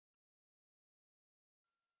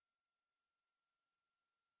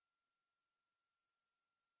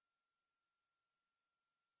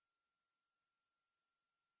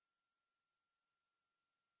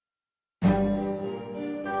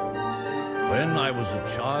When I was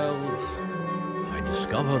a child, I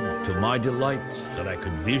discovered to my delight that I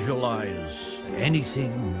could visualize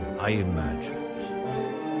anything I imagined.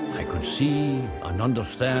 I could see and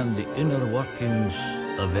understand the inner workings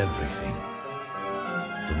of everything,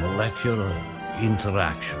 the molecular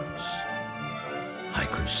interactions. I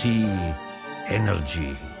could see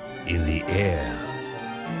energy in the air.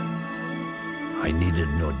 I needed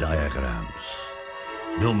no diagrams,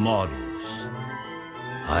 no models.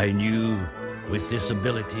 I knew with this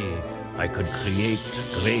ability I could create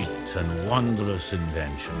great and wondrous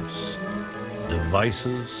inventions,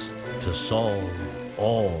 devices to solve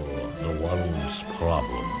all of the world's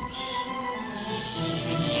problems.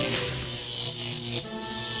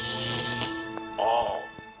 All.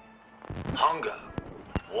 Hunger,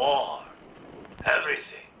 war,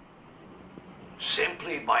 everything.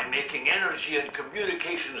 Simply by making energy and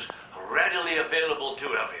communications readily available to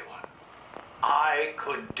everyone. I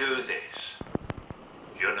could do this.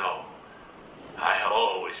 You know, I have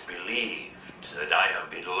always believed that I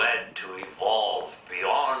have been led to evolve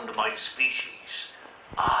beyond my species.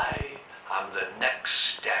 I am the next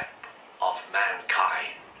step of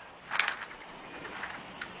mankind.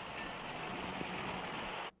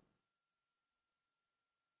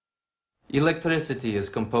 Electricity is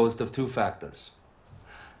composed of two factors: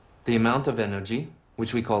 the amount of energy,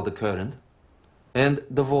 which we call the current, and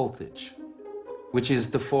the voltage, which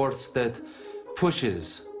is the force that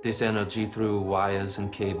pushes this energy through wires and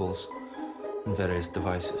cables and various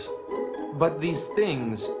devices. But these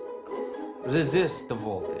things resist the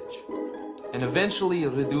voltage and eventually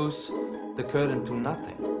reduce the current to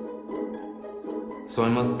nothing. So I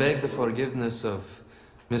must beg the forgiveness of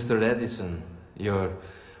Mr. Edison, your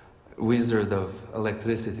wizard of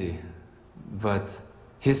electricity, but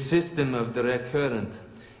his system of direct current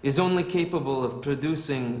is only capable of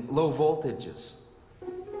producing low voltages.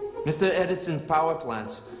 Mr. Edison's power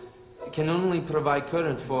plants can only provide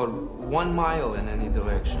current for 1 mile in any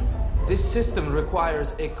direction. This system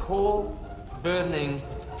requires a coal-burning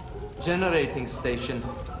generating station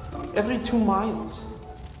every 2 miles.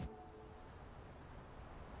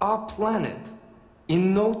 Our planet,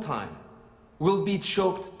 in no time, will be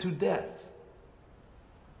choked to death.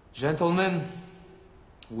 Gentlemen,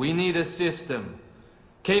 we need a system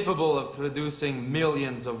capable of producing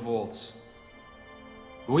millions of volts.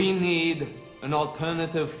 We need an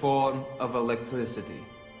alternative form of electricity,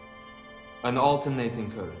 an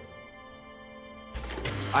alternating current.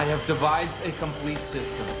 I have devised a complete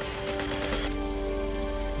system.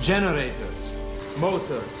 Generators,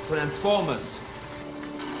 motors, transformers,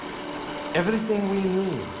 everything we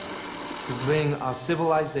need to bring our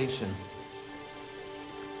civilization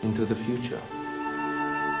into the future.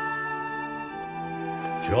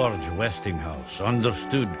 George Westinghouse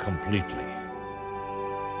understood completely.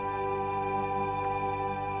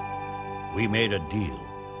 We made a deal.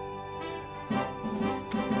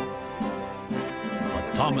 But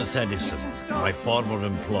Thomas Edison, my former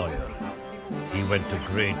employer, he went to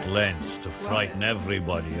great lengths to frighten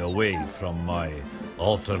everybody away from my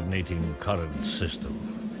alternating current system.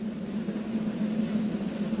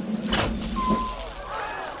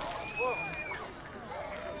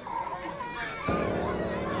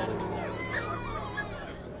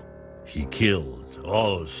 He killed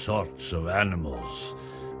all sorts of animals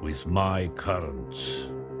with my currents.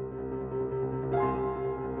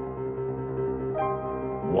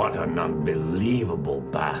 What an unbelievable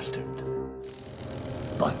bastard.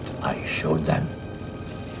 But I showed them.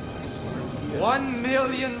 1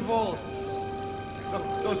 million volts.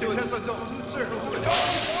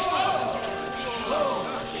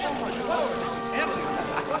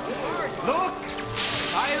 Look,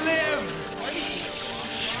 I live.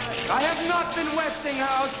 I have not been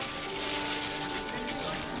Westinghouse.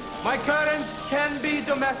 My currents can be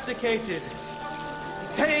domesticated,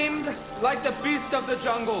 tamed like the beast of the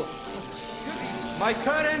jungle. My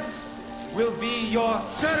currents will be your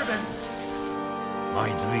servants. My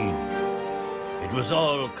dream, it was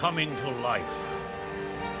all coming to life.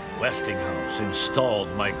 Westinghouse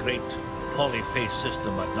installed my great polyphase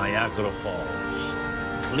system at Niagara Falls.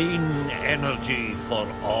 Clean energy for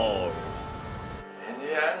all. In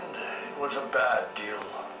the end, it was a bad deal.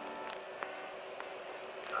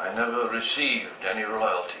 I never received any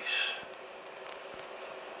royalties.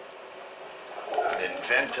 An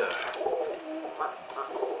inventor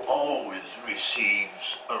always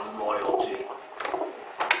receives a royalty.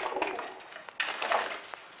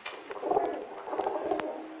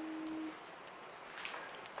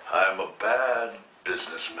 I'm a bad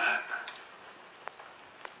businessman.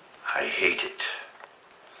 I hate it.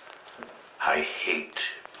 I hate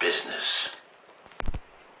business.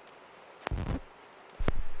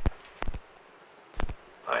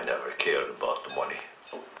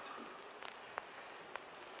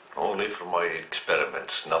 for my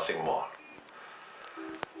experiments, nothing more.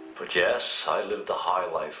 But yes, I lived a high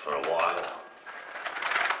life for a while.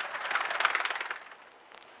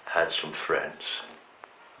 Had some friends.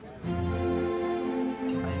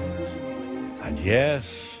 And yes,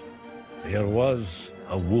 there was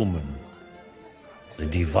a woman, the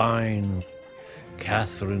divine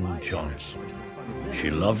Catherine Johnson.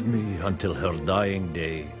 She loved me until her dying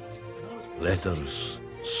day. Letters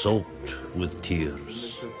soaked with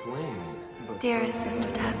tears. Dearest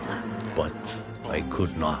Mr. Tesla. But I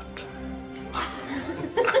could not.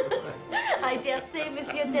 I dare say,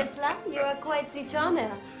 Monsieur Tesla, you are quite the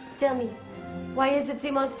charmer. Tell me, why is it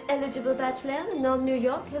the most eligible bachelor in all New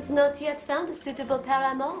York has not yet found a suitable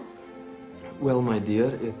paramour? Well, my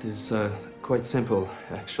dear, it is quite simple,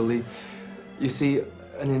 actually. You see,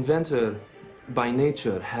 an inventor, by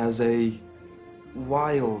nature, has a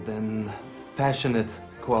wild and passionate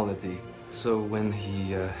quality. So when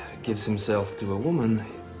he gives himself to a woman,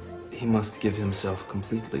 he must give himself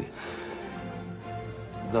completely.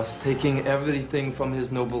 Thus taking everything from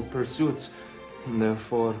his noble pursuits. And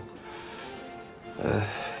therefore,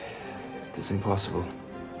 it is impossible.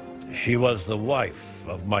 She was the wife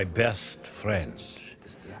of my best friend.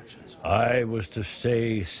 I was to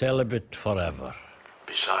stay celibate forever.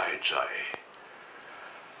 Besides,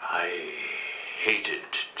 I hated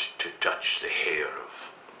to touch the hair of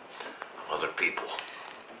other people.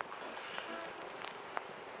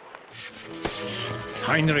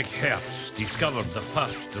 Heinrich Hertz discovered the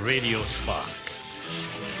first radio spark.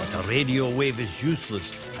 But a radio wave is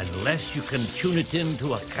useless unless you can tune it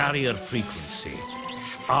into a carrier frequency.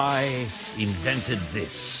 I invented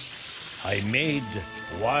this. I made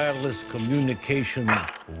wireless communication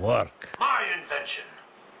work. My invention.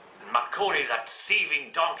 And Marconi, that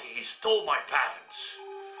thieving donkey, he stole my patents.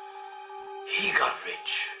 He got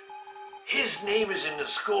rich. His name is in the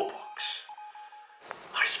school books.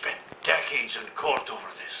 I spent decades in court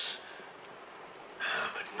over this.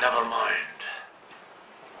 But never mind.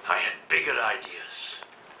 I had bigger ideas.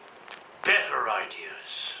 Better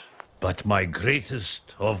ideas. But my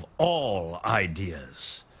greatest of all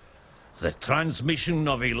ideas. The transmission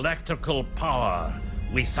of electrical power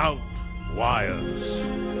without wires.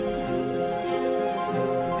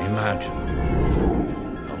 Imagine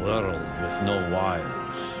a world with no wires.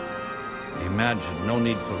 Imagine no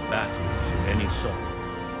need for batteries of any sort.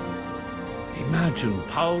 Imagine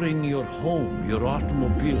powering your home, your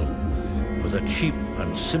automobile, with a cheap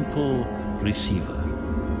and simple receiver,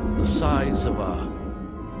 the size of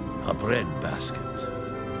a bread basket.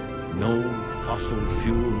 No fossil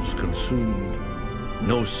fuels consumed,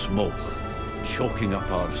 no smoke choking up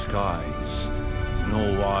our skies,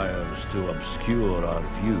 no wires to obscure our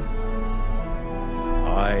view.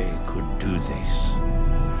 I could do this.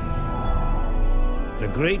 The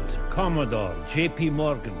great Commodore J.P.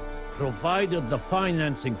 Morgan provided the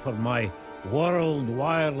financing for my World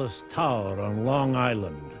Wireless Tower on Long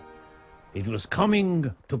Island. It was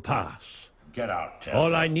coming to pass. Get out, Tesla.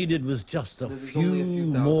 All I needed was just a few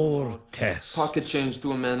more tests. Pocket change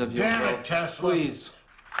to a man of your Damn it, wealth. Tesla. Please.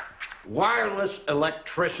 Wireless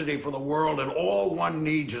electricity for the world, and all one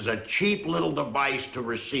needs is a cheap little device to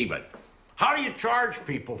receive it. How do you charge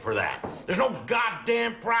people for that? There's no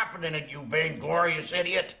goddamn profit in it, you vainglorious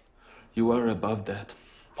idiot. You are above that.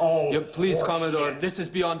 Oh, Yeah, please, horseshit. Commodore, this is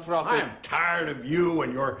beyond profit. I am tired of you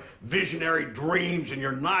and your visionary dreams and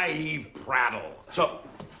your naive prattle. So,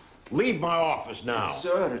 leave my office now.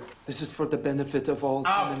 Sir, this is for the benefit of all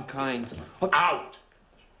Out. humankind. Out!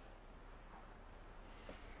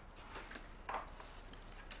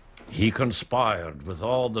 He conspired with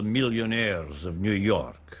all the millionaires of New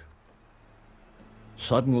York.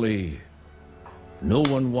 Suddenly, no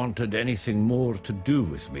one wanted anything more to do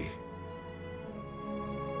with me.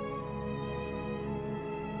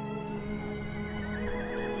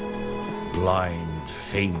 Blind,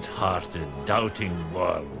 faint-hearted, doubting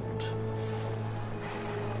world.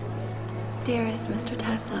 Dearest Mr.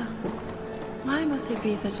 Tesla, why must it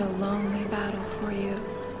be such a lonely battle for you?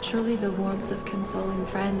 Surely the warmth of consoling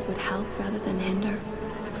friends would help rather than hinder.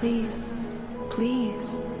 Please,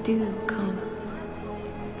 please do come.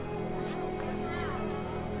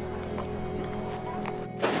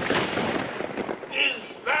 Is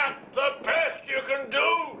that the best you can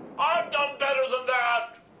do? I've done better than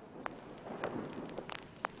that.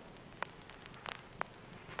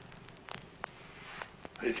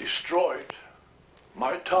 They destroyed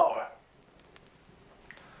my tower.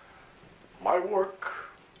 My work.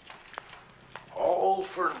 All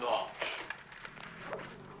for naught.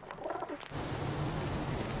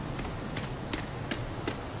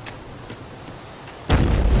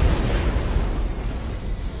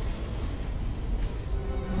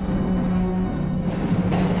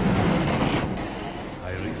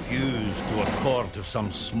 to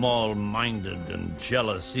some small-minded and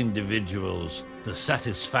jealous individuals the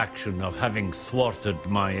satisfaction of having thwarted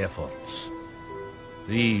my efforts.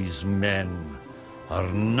 These men are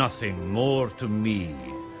nothing more to me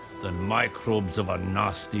than microbes of a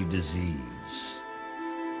nasty disease.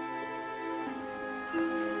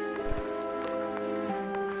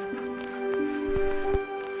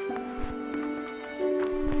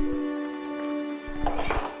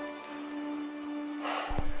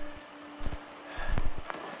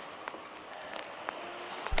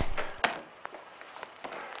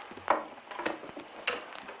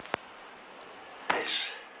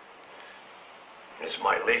 This is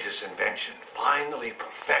my latest invention, finally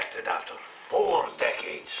perfected after 4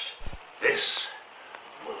 decades. This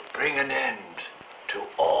will bring an end to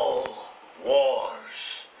all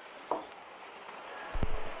wars.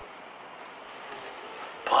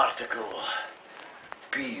 Particle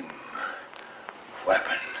beam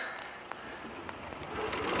weapon.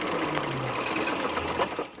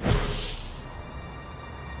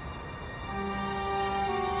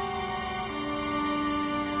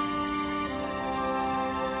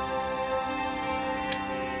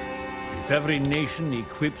 If every nation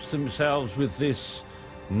equips themselves with this,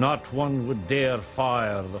 not one would dare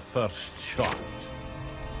fire the first shot.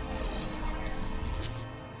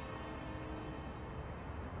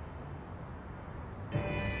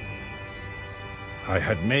 I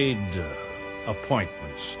had made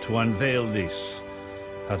appointments to unveil this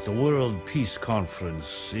at the World Peace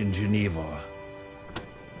Conference in Geneva.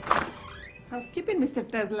 Housekeeping, Mr.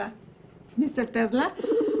 Tesla. Mr. Tesla?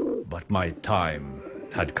 But my time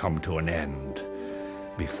had come to an end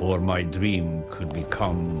before my dream could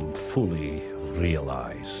become fully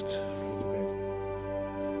realized.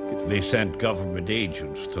 They sent government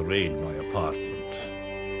agents to raid my apartment.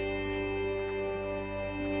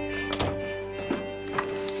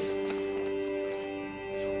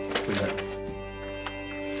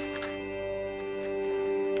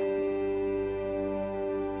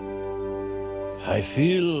 I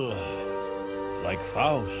feel like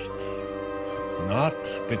Faust, not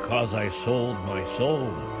because I sold my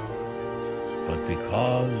soul, but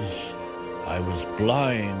because I was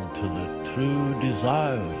blind to the true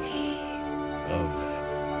desires of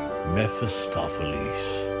Mephistopheles.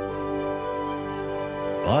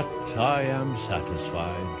 But I am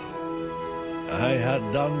satisfied. I had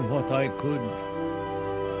done what I could,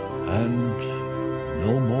 and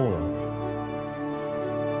no more.